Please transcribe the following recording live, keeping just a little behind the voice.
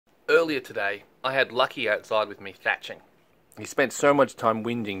Earlier today, I had Lucky outside with me thatching. He spent so much time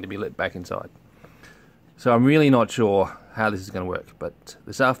whinging to be let back inside. So I'm really not sure how this is going to work, but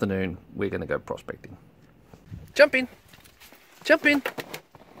this afternoon we're going to go prospecting. Jump in! Jump in!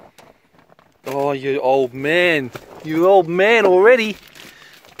 Oh, you old man! You old man already!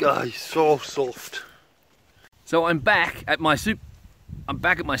 God, you're so soft. So I'm back at my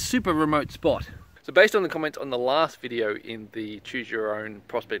super remote spot. So based on the comments on the last video in the Choose Your Own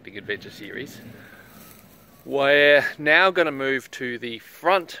Prospecting Adventure series, we're now going to move to the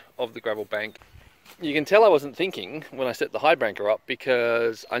front of the gravel bank. You can tell I wasn't thinking when I set the hydranker up,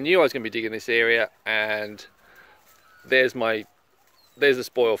 because I knew I was going to be digging this area, and there's the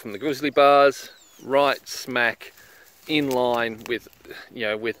spoil from the grizzly bars, right smack in line with, you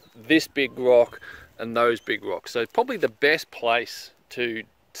know, with this big rock and those big rocks. So probably the best place to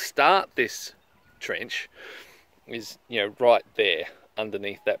start this trench is, you know, right there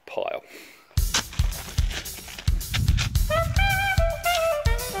underneath that pile.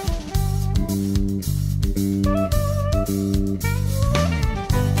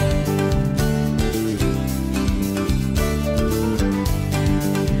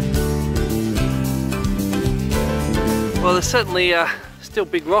 Well, there's certainly still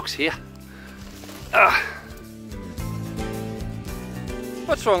big rocks here.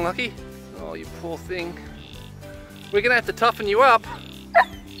 What's wrong, Lucky? Oh, you poor thing. We're gonna have to toughen you up.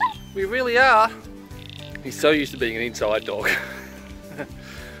 We really are. He's so used to being an inside dog.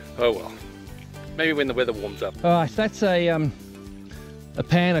 Oh well. Maybe when the weather warms up. Alright, so that's a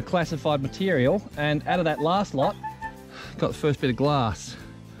pan of classified material, and out of that last lot, got the first bit of glass.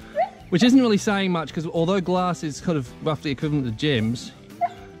 Which isn't really saying much, because although glass is kind of roughly equivalent to gems,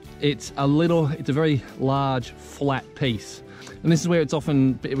 it's a very large, flat piece. And this is where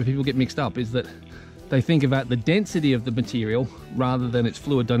where people get mixed up, is that they think about the density of the material rather than its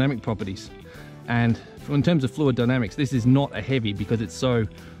fluid dynamic properties. And in terms of fluid dynamics, this is not a heavy because it's so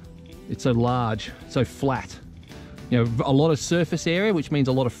large, so flat. You know, a lot of surface area, which means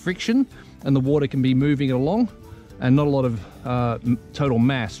a lot of friction, and the water can be moving it along, and not a lot of total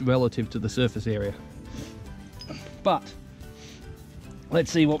mass relative to the surface area. But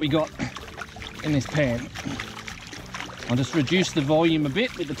let's see what we got in this pan. I'll just reduce the volume a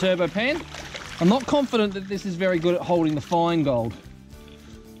bit with the turbo pan. I'm not confident that this is very good at holding the fine gold,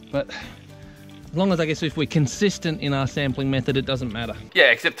 but as long as, I guess, if we're consistent in our sampling method, it doesn't matter.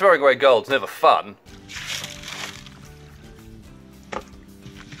 Yeah, except throwing away gold's never fun.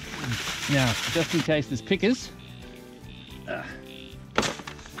 Now, just in case there's pickers,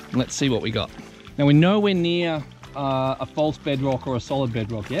 let's see what we got. Now, we're nowhere near a false bedrock or a solid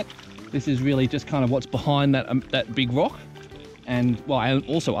bedrock yet. This is really just kind of what's behind that big rock, and well, and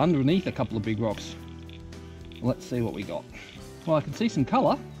also underneath a couple of big rocks. Let's see what we got. Well, I can see some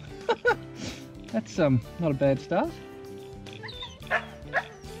colour. That's not a bad start. Oh,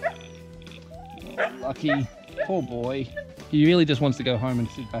 Lucky, poor boy. He really just wants to go home and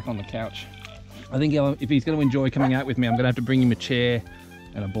sit back on the couch. I think if he's going to enjoy coming out with me, I'm going to have to bring him a chair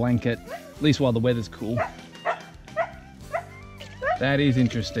and a blanket, at least while the weather's cool. That is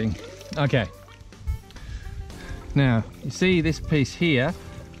interesting. Okay. Now, you see this piece here?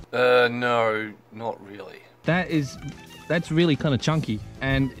 No, not really. That's really kind of chunky,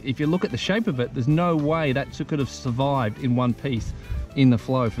 and if you look at the shape of it, there's no way that could have survived in one piece in the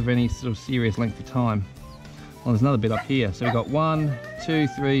flow for any sort of serious length of time. Well, there's another bit up here. So we've got 1, 2,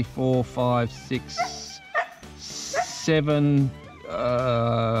 3, 4, 5, 6, 7,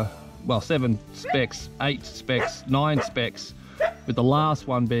 7 specks, 8 specks, 9 specks, with the last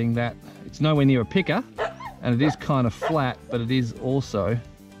one being that it's nowhere near a picker, and it is kind of flat, but it is also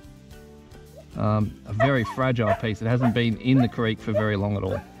a very fragile piece. It hasn't been in the creek for very long at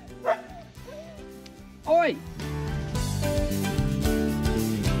all. Oi!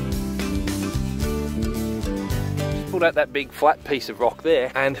 Pulled out that big flat piece of rock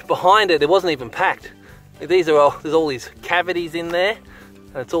there, and behind it wasn't even packed. There's all these cavities in there,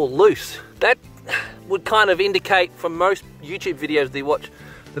 and it's all loose. That would kind of indicate from most YouTube videos that you watch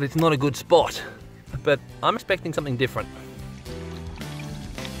that it's not a good spot, but I'm expecting something different.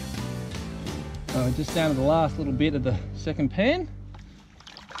 Just down to the last little bit of the second pan.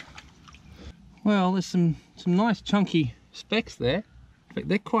 Well, there's some nice chunky specks there. In fact,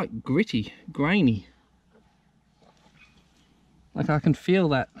 they're quite gritty, grainy. Like I can feel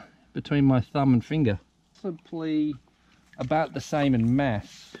that between my thumb and finger. Possibly about the same in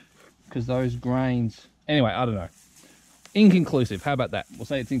mass, because those grains... Anyway, I don't know. Inconclusive, how about that? We'll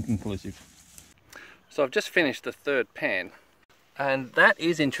say it's inconclusive. So I've just finished the third pan, and that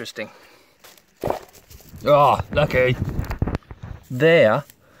is interesting. Oh, lucky. There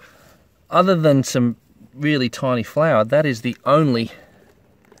other than some really tiny flour, that's the only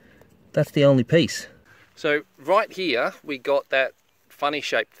piece. So right here we got that funny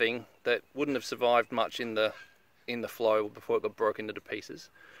shaped thing that wouldn't have survived much in the flow before it got broken into pieces.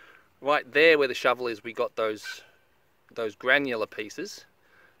 Right there where the shovel is, we got those granular pieces,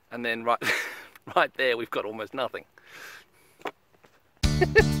 and then right right there we've got almost nothing.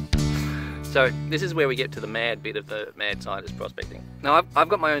 So this is where we get to the mad bit of the mad scientist prospecting. Now I've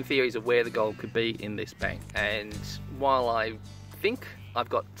got my own theories of where the gold could be in this bank, and while I think I've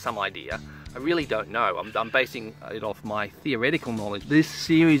got some idea, I really don't know. I'm basing it off my theoretical knowledge. This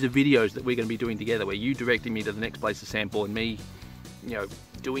series of videos that we're going to be doing together, where you directing me to the next place to sample and me, you know,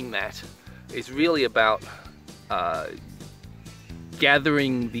 doing that, is really about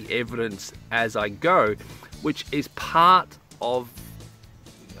gathering the evidence as I go, which is part of,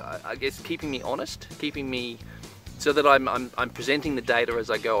 I guess, keeping me honest, keeping me so that I'm presenting the data as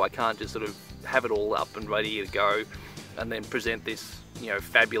I go. I can't just sort of have it all up and ready to go and then present this, you know,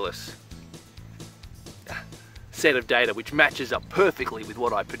 fabulous set of data which matches up perfectly with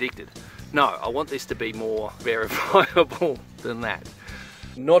what I predicted. No, I want this to be more verifiable than that.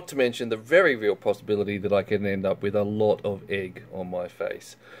 Not to mention the very real possibility that I can end up with a lot of egg on my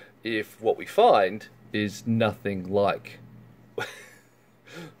face if what we find is nothing like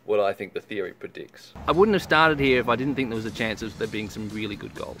what I think the theory predicts. I wouldn't have started here if I didn't think there was a chance of there being some really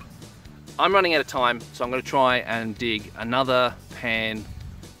good gold. I'm running out of time, so I'm going to try and dig another pan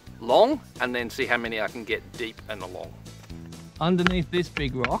long and then see how many I can get deep and along. Underneath this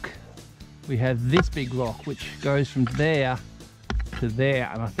big rock, we have this big rock which goes from there to there,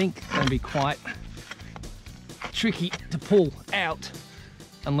 and I think it's going to be quite tricky to pull out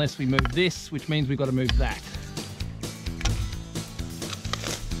unless we move this, which means we've got to move that.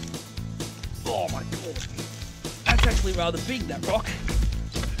 Oh my god, that's actually rather big, that rock.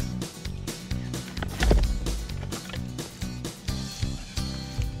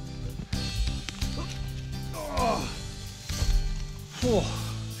 Oh.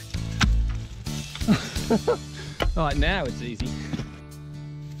 Right, now it's easy.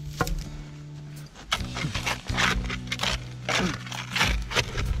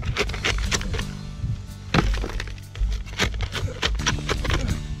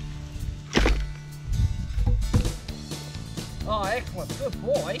 Oh, excellent, good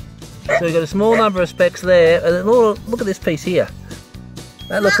boy. So we've got a small number of specks there, and then look at this piece here.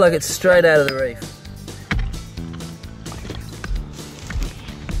 That looks like it's straight out of the reef.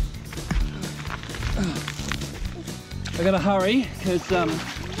 I've got to hurry because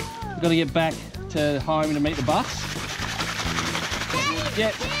we've got to get back to home to meet the bus.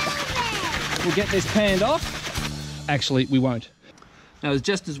 We'll get this panned off. Actually, we won't. Now, it's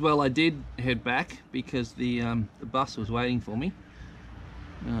just as well I did head back because the bus was waiting for me.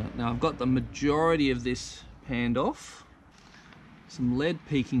 Now I've got the majority of this panned off. Some lead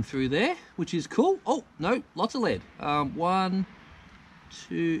peeking through there, which is cool. Oh no, lots of lead. 1,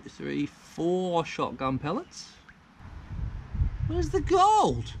 2, 3, 4 shotgun pellets. Where's the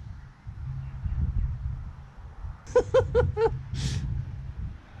gold?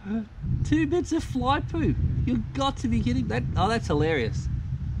 2 bits of fly poo. You've got to be kidding. Oh, that's hilarious.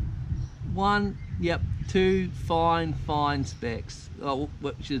 1, yep, 2 fine specks. Oh,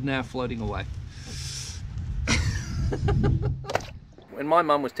 which is now floating away. When my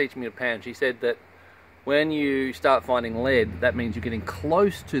mum was teaching me to pan, she said that when you start finding lead, that means you're getting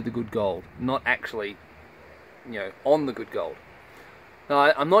close to the good gold, not actually, you know, on the good gold.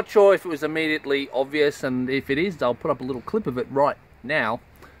 Now, I'm not sure if it was immediately obvious, and if it is, I'll put up a little clip of it right now.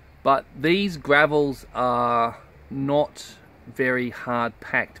 But these gravels are not very hard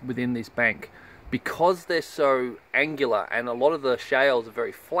packed within this bank because they're so angular, and a lot of the shales are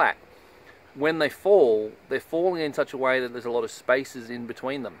very flat. When they fall, they're falling in such a way that there's a lot of spaces in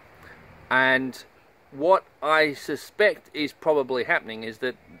between them. And what I suspect is probably happening is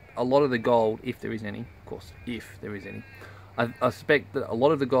that a lot of the gold, if there is any, of course, if there is any, I suspect that a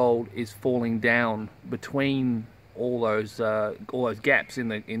lot of the gold is falling down between all those gaps in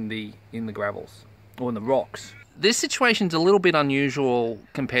the gravels or in the rocks. This situation's a little bit unusual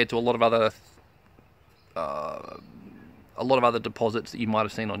compared to a lot of other deposits that you might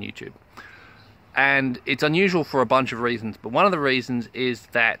have seen on YouTube, and it's unusual for a bunch of reasons. But one of the reasons is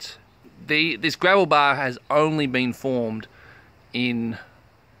that this gravel bar has only been formed in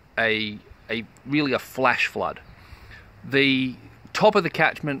a flash flood. The top of the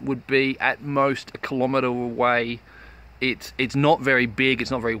catchment would be at most 1 kilometre away. It's not very big, it's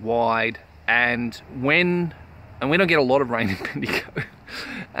not very wide, and we don't get a lot of rain in Bendigo.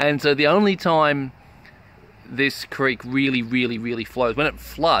 And so the only time this creek really flows. When it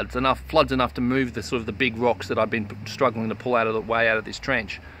floods enough to move the sort of the big rocks that I've been struggling to pull out of the way out of this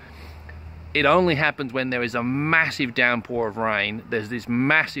trench, it only happens when there is a massive downpour of rain. There's this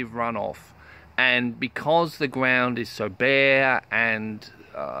massive runoff, and because the ground is so bare and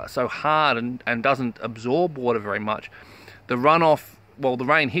so hard and doesn't absorb water very much, the runoff, well, the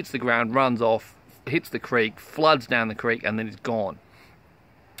rain hits the ground, runs off, hits the creek, floods down the creek, and then it's gone.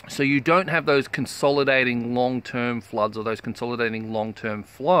 So you don't have those consolidating long-term floods or those consolidating long-term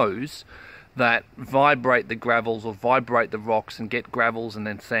flows that vibrate the gravels or vibrate the rocks and get gravels and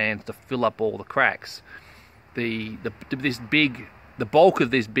then sands to fill up all the cracks. The bulk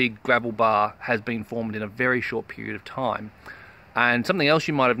of this big gravel bar has been formed in a very short period of time. And something else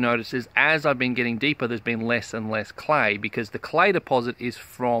you might have noticed is as I've been getting deeper, there's been less and less clay, because the clay deposit is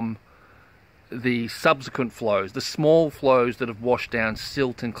from the subsequent flows, the small flows that have washed down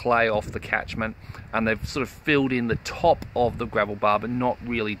silt and clay off the catchment, and they've sort of filled in the top of the gravel bar but not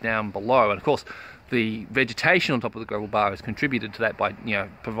really down below. And of course the vegetation on top of the gravel bar has contributed to that by, you know,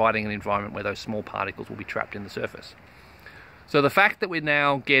 providing an environment where those small particles will be trapped in the surface. So the fact that we're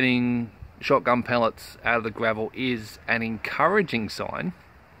now getting shotgun pellets out of the gravel is an encouraging sign,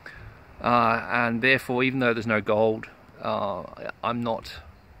 and therefore, even though there's no gold, I'm not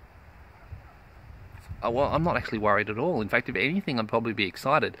actually worried at all. In fact, if anything, I'd probably be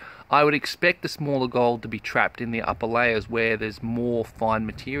excited. I would expect the smaller gold to be trapped in the upper layers where there's more fine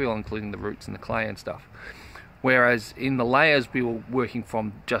material, including the roots and the clay and stuff. Whereas in the layers we were working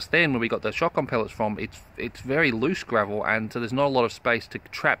from just then, where we got the shotgun pellets from, it's very loose gravel, and so there's not a lot of space to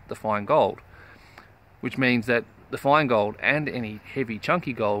trap the fine gold, which means that the fine gold and any heavy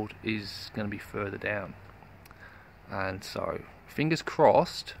chunky gold is going to be further down. And so, fingers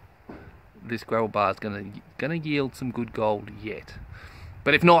crossed, this gravel bar is going to yield some good gold yet.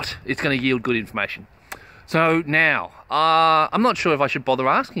 But if not, it's going to yield good information. So now, I'm not sure if I should bother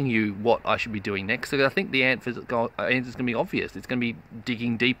asking you what I should be doing next, because I think the answer is going to be obvious. It's going to be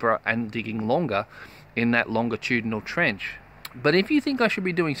digging deeper and digging longer in that longitudinal trench. But if you think I should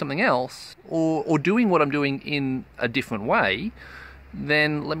be doing something else, or doing what I'm doing in a different way,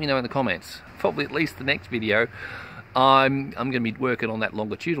 then let me know in the comments. Probably at least the next video, I'm going to be working on that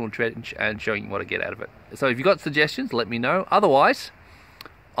longitudinal trench and showing you what I get out of it. So if you've got suggestions, let me know. Otherwise,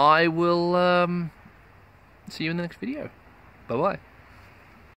 I will see you in the next video. Bye-bye.